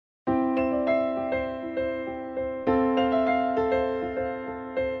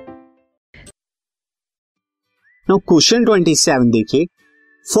Now question 27 देखिए,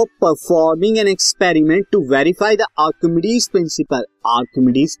 for performing an experiment to verify the Archimedes principal,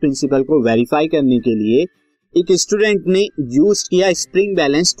 Archimedes principal को verify करने के लिए एक स्टूडेंट ने यूज किया spring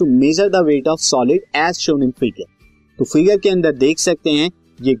balance to measure the wait of solid as shown in figure. तो figure के अंदर देख सकते हैं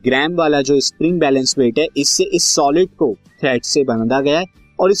ये ग्राम वाला जो स्प्रिंग बैलेंस वेट है, इससे इस सॉलिड को थ्रेड से बांधा गया है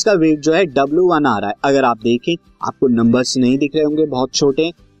और इसका वेट जो है W1 आ रहा है। अगर आप देखें, आपको नंबर्स नहीं दिख रहे होंगे, बहुत छोटे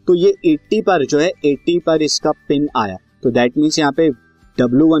हैं, तो ये 80 पर जो है 80 पर इसका पिन आया, तो दैट मीन्स यहाँ पे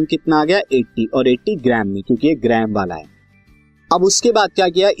W1 कितना आ गया 80, और 80 ग्राम में, क्योंकि ये ग्राम वाला है। अब उसके बाद क्या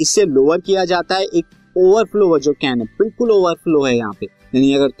किया, इससे लोअर किया जाता है, एक ओवरफ्लो जो कैन है, बिल्कुल ओवरफ्लो है यहाँ पे,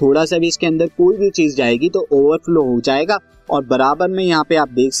 यानी अगर थोड़ा सा भी इसके अंदर कोई भी चीज जाएगी तो ओवरफ्लो हो जाएगा। और बराबर में यहाँ पे आप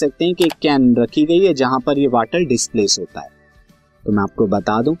देख सकते हैं कि एक कैन रखी गई है जहां पर ये वाटर डिस्प्लेस होता है। तो मैं आपको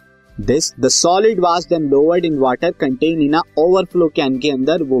बता दूं, this the solid was then lowered in water contain in a overflow can, के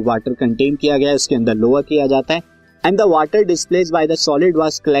अंदर वो वाटर कंटेन किया गया है, उसके अंदर लोअर किया जाता है। And the water displaced by the solid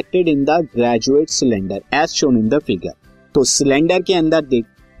was collected in the graduate cylinder as shown in the figure. तो सिलेंडर के अंदर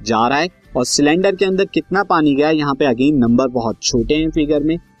जा रहा है और सिलेंडर के अंदर कितना पानी गया, यहाँ पे अगेन नंबर बहुत छोटे हैं फिगर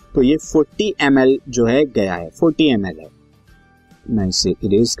में, तो ये 40 ml जो है गया है, 40 ml है। मैं इसे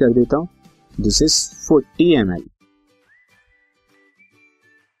इरेज कर देता हूं, this is 40 ml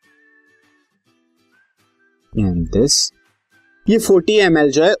and this, ये 40 ml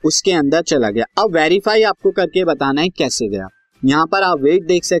जो है उसके अंदर चला गया। अब वेरीफाई आपको करके बताना है कैसे गया। यहाँ पर आप वेट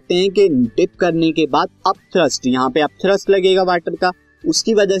देख सकते हैं कि डिप करने के बाद अब थ्रस्ट, यहाँ पे अब थ्रस्ट लगेगा वाटर का,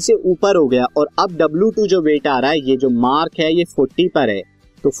 उसकी वजह से ऊपर हो गया, और अब W2 जो वेट आ रहा है, ये जो मार्क है ये 40 पर है,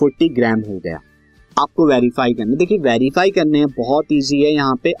 तो 40 ग्राम हो गया। आपको वेरीफाई करना, देखिए वेरीफाई करने हैं, बहुत इजी है।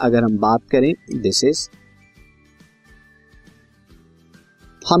 यहाँ पे अगर हम बात करें, दिस इज,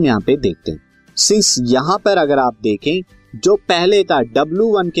 हम यहाँ पे देखते हैं, सिंस यहाँ पर अगर आप देखें जो पहले था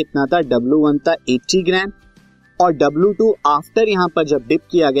W1 कितना था, W1 था 80 ग्राम, और W2 आफ्टर यहाँ पर जब डिप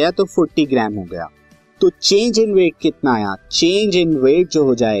किया गया तो 40 ग्राम हो गया। तो चेंज इन वेट कितना आया, चेंज इन वेट जो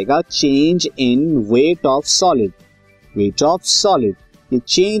हो जाएगा, change in weight of solid, weight of solid, ये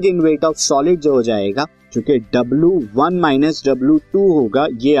change in weight of solid जो हो जाएगा, जो कि W1 माइनस W2 होगा,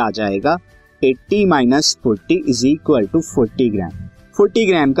 ये आ जाएगा 80 minus 40 is equal to 40 gram. 40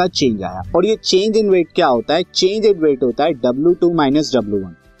 gram का चेंज आया। और ये चेंज इन वेट क्या होता है, चेंज इन वेट होता है W2 माइनस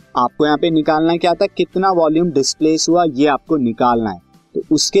W1। आपको यहाँ पे निकालना क्या था, कितना वॉल्यूम डिस्प्लेस हुआ, ये आपको निकालना है। तो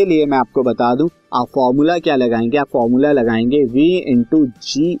उसके लिए मैं आपको बता दूं, आप फॉर्मूला क्या लगाएंगे, आप फॉर्मूला लगाएंगे V इंटू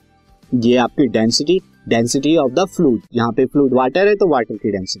जी, ये आपकी density, density of the fluid, यहाँ पे फ्लूइड वाटर है तो वाटर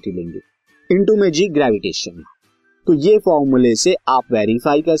की डेंसिटी लेंगे, इंटू में जी ग्रेविटेशन। तो ये फॉर्मूले से आप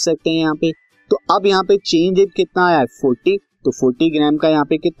वेरीफाई कर सकते हैं यहाँ पे। तो अब यहाँ पे चेंज इन कितना आया है 40, तो 40 ग्राम का यहाँ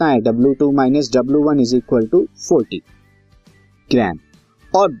पे कितना है, W2 minus W1 is equal to 40 gram.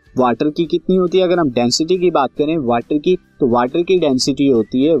 और वाटर की कितनी होती है, अगर हम डेंसिटी की बात करें वाटर की, तो वाटर की डेंसिटी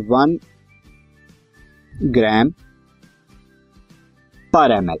होती है 1 ग्राम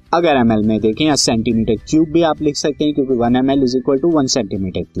पर ml। अगर ml में देखें या सेंटीमीटर क्यूब भी आप लिख सकते हैं, क्योंकि 1 ml is equal to 1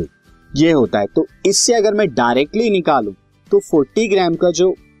 centimetre cube ये होता है। तो इससे अगर मैं डायरेक्टली निकालूं तो 40 ग्राम का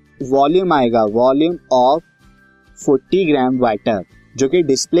जो वॉल्यूम आएगा, वॉल्यूम ऑफ 40 ग्राम वाटर जो कि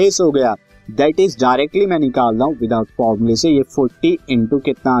डिस्प्लेस हो गया, दैट इज डायरेक्टली मैं निकाल रहा हूं विदाउट फॉर्मूले से, ये 40 इंटू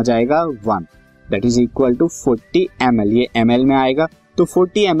कितना आ जाएगा 1, that is equal to 40 ml, ये ml में आएगा, तो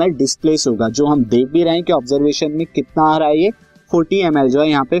 40 ml डिस्प्लेस होगा। जो हम देख भी रहे हैं कि ऑब्जर्वेशन में कितना आ रहा है, ये 40 ml जो है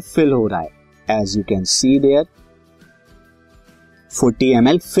यहाँ पे फिल हो रहा है, as you can see there 40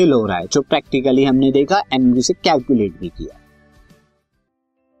 ml fill हो रहा है, जो प्रैक्टिकली हमने देखा एंड उसे कैलकुलेट भी किया।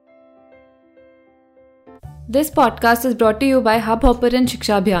 This podcast is brought to you by Hubhopper and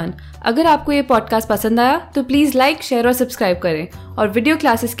Shiksha अभियान। अगर आपको ये पॉडकास्ट पसंद आया तो प्लीज़ लाइक, शेयर और सब्सक्राइब करें, और वीडियो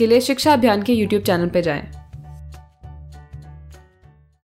क्लासेस के लिए शिक्षा अभियान के YouTube चैनल पर जाएं।